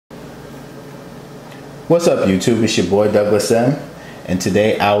What's up, YouTube? It's your boy Douglas M, and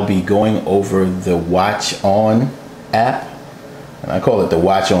today I'll be going over the Watchon app, and I call it the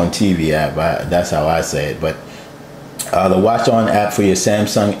Watchon TV app. That's how I say it. But the Watchon app for your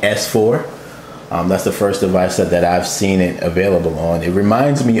Samsung S4. That's the first device that I've seen it available on. It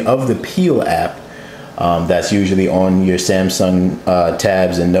reminds me of the Peel app that's usually on your Samsung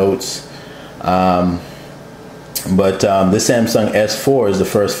tabs and notes. But the Samsung S4 is the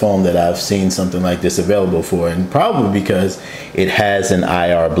first phone that I've seen something like this available for, and probably because it has an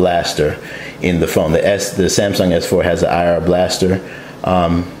IR blaster in the phone. The Samsung S4 has an IR blaster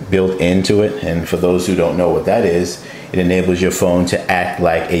built into it, and for those who don't know what that is, it enables your phone to act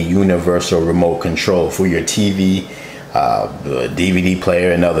like a universal remote control for your TV, DVD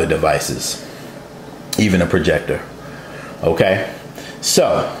player, and other devices, even a projector. Okay,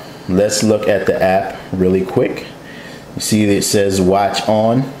 so let's look at the app really quick. You see that it says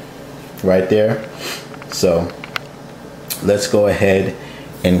Watchon right there. So let's go ahead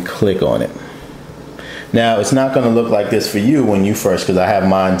and click on it. Now it's not going to look like this for you when you first, because I have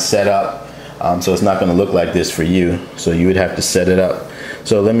mine set up. So it's not going to look like this for you. So you would have to set it up.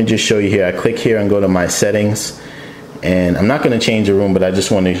 So let me just show you here. I click here and go to my settings. And I'm not going to change the room, but I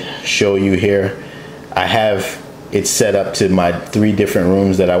just want to show you here. I have it set up to my 3 different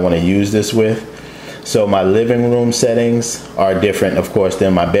rooms that I want to use this with. So my living room settings are different, of course,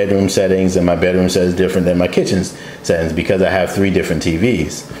 than my bedroom settings, and my bedroom settings different than my kitchen settings, because I have 3 different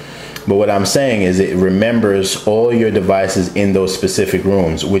TVs. But what I'm saying is it remembers all your devices in those specific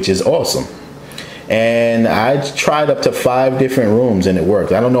rooms, which is awesome. And I tried up to 5 different rooms and it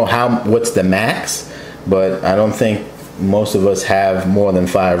worked. I don't know what's the max, but I don't think most of us have more than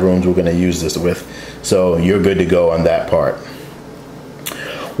 5 rooms we're going to use this with. So you're good to go on that part.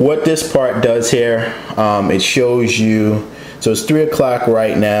 What this part does here, it shows you, so it's 3 o'clock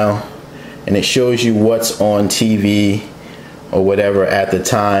right now, and it shows you what's on TV or whatever at the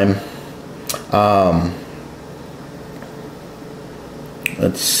time.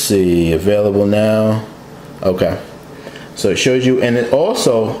 Let's see, available now. Okay, so it shows you, and it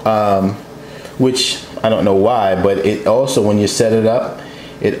also, which I don't know why, but it also, when you set it up,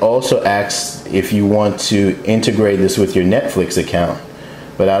 it also asks if you want to integrate this with your Netflix account.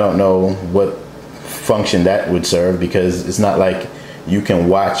 But I don't know what function that would serve, because it's not like you can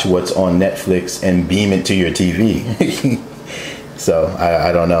watch what's on Netflix and beam it to your TV. So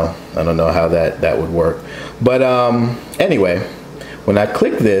I don't know. I don't know how that would work. But anyway, when I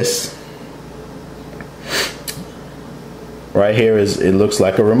click this, right here it looks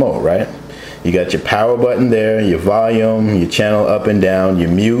like a remote, right? You got your power button there, your volume, your channel up and down, your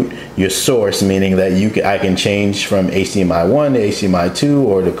mute, your source, meaning that I can change from HDMI 1 to HDMI 2,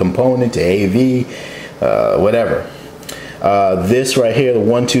 or the component to AV, whatever. This right here, the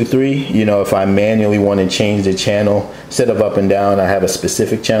 1, 2, 3, you know, if I manually want to change the channel, set up and down, I have a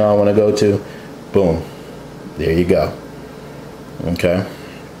specific channel I want to go to, boom, there you go. Okay.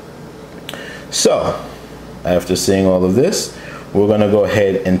 So, after seeing all of this, we're going to go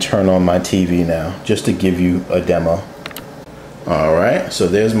ahead and turn on my TV now, just to give you a demo. Alright, so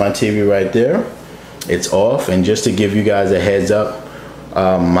there's my TV right there. It's off, and just to give you guys a heads up,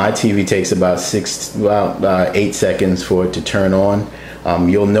 my TV takes about 8 seconds for it to turn on.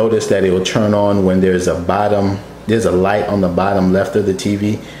 You'll notice that it will turn on when there's a light on the bottom left of the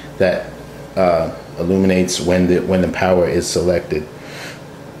TV that illuminates when the power is selected.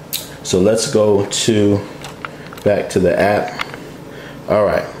 So let's go back to the app.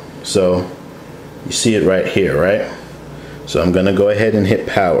 Alright, so you see it right here, right? So I'm gonna go ahead and hit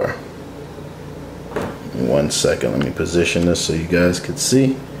power. 1 second, let me position this so you guys can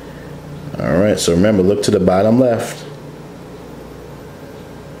see. Alright, so remember, look to the bottom left.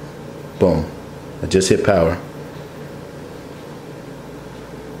 Boom, I just hit power.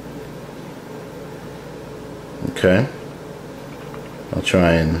 Okay, I'll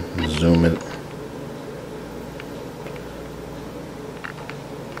try and zoom it.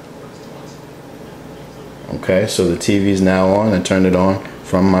 Okay, so the TV is now on. I turned it on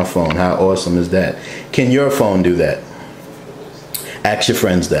from my phone. How awesome is that? Can your phone do that? Ask your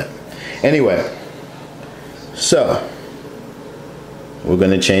friends that. Anyway, so we're going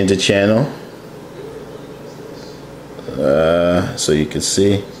to change the channel so you can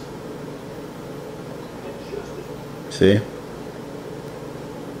see. See?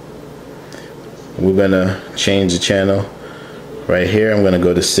 We're going to change the channel right here. I'm going to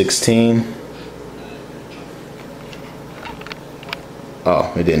go to 16.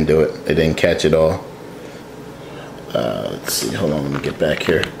 Oh, it didn't do it. It didn't catch it all. Let's see. Hold on. Let me get back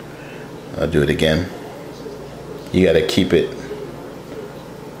here. I'll do it again. You got to keep it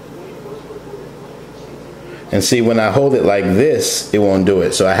And see, when I hold it like this, it won't do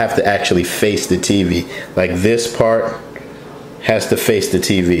it. So I have to actually face the TV. Like this part has to face the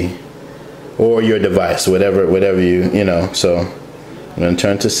TV or your device, whatever you know. So I'm going to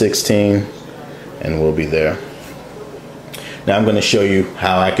turn to 16 and we'll be there. Now I'm going to show you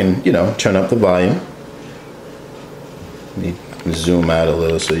how I can, you know, turn up the volume. Let me zoom out a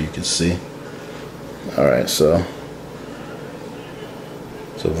little so you can see. All right, so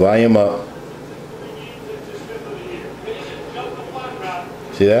volume up.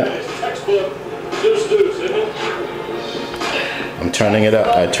 See that? I'm turning it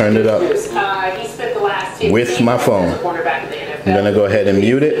up. I turned it up with my phone. I'm gonna go ahead and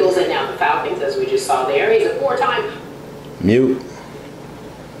mute it. Mute.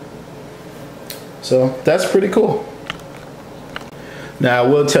 So that's pretty cool. Now I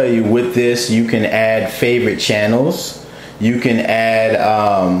will tell you, with this you can add favorite channels. You can add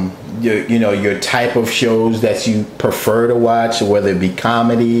your type of shows that you prefer to watch, whether it be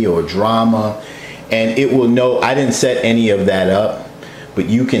comedy or drama, and it will know. I didn't set any of that up, but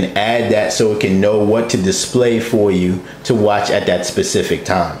you can add that so it can know what to display for you to watch at that specific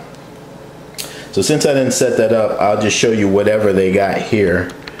time. So since I didn't set that up, I'll just show you whatever they got here.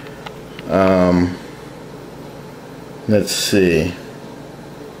 Let's see.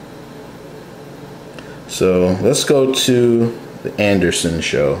 So let's go to the Anderson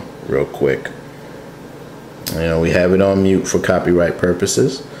show real quick. You know, we have it on mute for copyright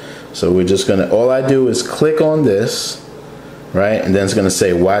purposes. So we're just gonna, all I do is click on this, right? And then it's gonna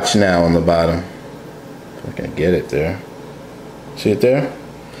say watch now on the bottom. If I can get it there. See it there?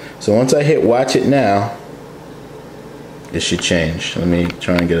 So once I hit watch it now, it should change. Let me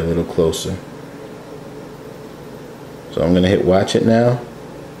try and get a little closer. So I'm gonna hit watch it now.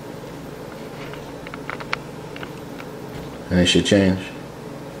 And it should change.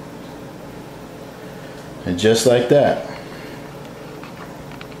 And just like that.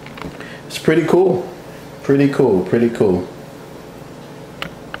 It's pretty cool. Pretty cool, pretty cool.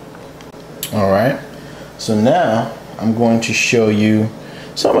 Alright. So now I'm going to show you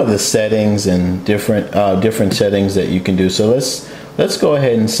some of the settings and different settings that you can do. So let's go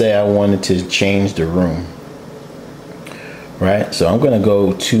ahead and say I wanted to change the room. Right? So I'm going to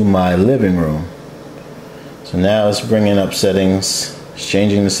go to my living room. So now it's bringing up settings, it's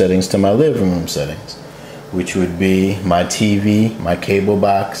changing the settings to my living room settings, which would be my TV, my cable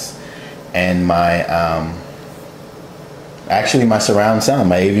box, and my actually my surround sound,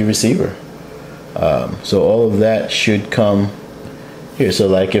 my AV receiver. So all of that should come here. So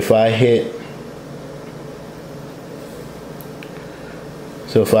like if I hit,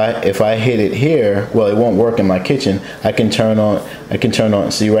 so if I hit it here, well, it won't work in my kitchen. I can turn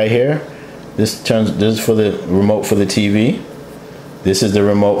on, see right here. This is for the remote for the TV. This is the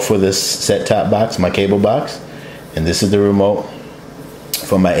remote for this set-top box, my cable box, and this is the remote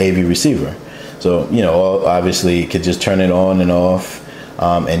for my AV receiver. So, you know, obviously you could just turn it on and off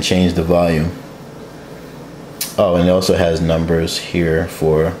and change the volume. Oh, and it also has numbers here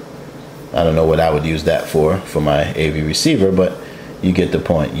for, I don't know what I would use that for my AV receiver, but you get the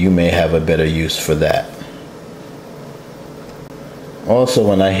point. You may have a better use for that. Also,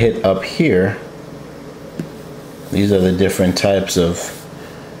 when I hit up here, these are the different types of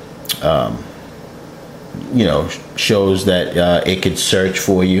you know, shows that it could search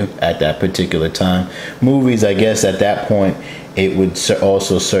for you at that particular time. Movies, I guess at that point it would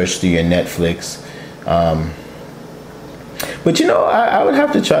also search through your Netflix. But you know, I would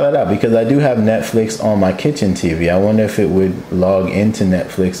have to try that out because I do have Netflix on my kitchen TV. I wonder if it would log into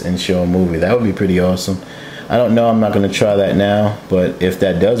Netflix and show a movie. That would be pretty awesome. I don't know, I'm not going to try that now, but if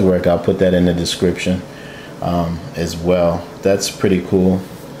that does work, I'll put that in the description as well. That's pretty cool.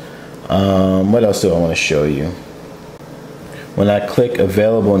 What else do I want to show you? When I click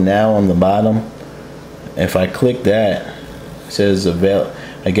available now on the bottom, if I click that, it says avail.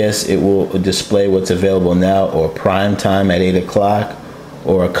 I guess it will display what's available now, or prime time at 8 o'clock,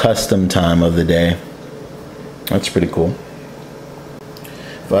 or a custom time of the day. That's pretty cool.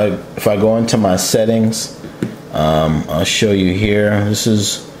 If I go into my settings, I'll show you here. This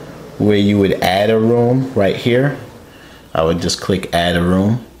is where you would add a room right here. I would just click add a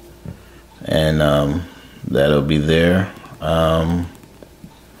room, and that'll be there.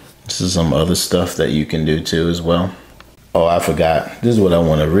 This is some other stuff that you can do too as well. Oh, I forgot. This is what I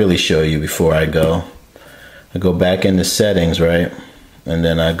want to really show you before I go. I go back into settings, right? And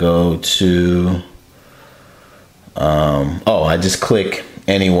then I go to, oh, I just click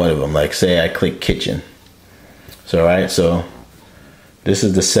any one of them. Like say I click kitchen. So, right, so this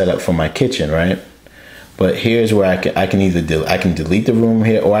is the setup for my kitchen, right? But here's where I can either delete the room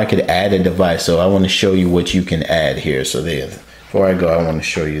here, or I could add a device. So I want to show you what you can add here. So there, before I go, I want to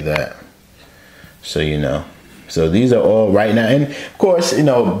show you that, so you know. So these are all right now, and of course, you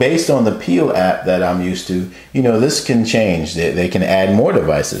know, based on the Peel app that I'm used to, you know, this can change. They can add more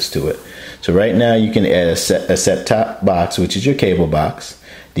devices to it. So right now you can add a set-top box, which is your cable box,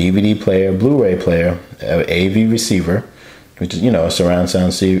 DVD player, Blu-ray player, AV receiver, which is, you know, a surround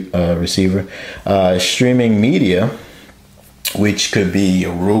sound receiver, streaming media, which could be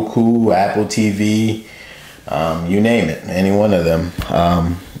a Roku, Apple TV, you name it, any one of them.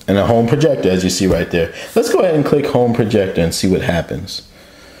 And a home projector, as you see right there. Let's go ahead and click home projector and see what happens.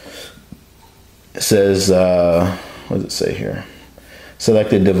 It says, what does it say here?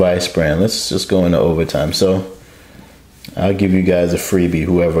 Selected device brand. Let's just go into overtime. So I'll give you guys a freebie,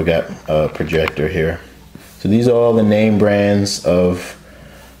 whoever got a projector here. So these are all the name brands of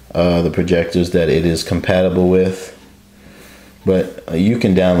the projectors that it is compatible with. But you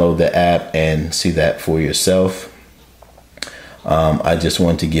can download the app and see that for yourself. I just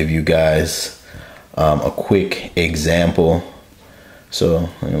want to give you guys a quick example. So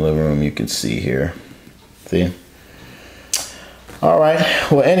in the living room, you can see here. See? All right.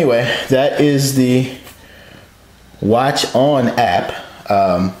 Well, anyway, that is the Watchon app.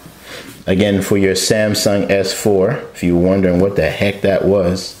 Again, for your Samsung S4. If you're wondering what the heck that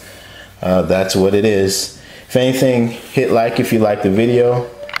was, that's what it is. If anything, hit like if you like the video.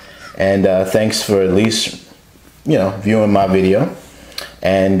 And thanks for at least, you know, viewing my video.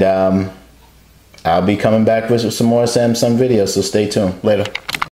 And I'll be coming back with some more Samsung videos, so stay tuned. Later.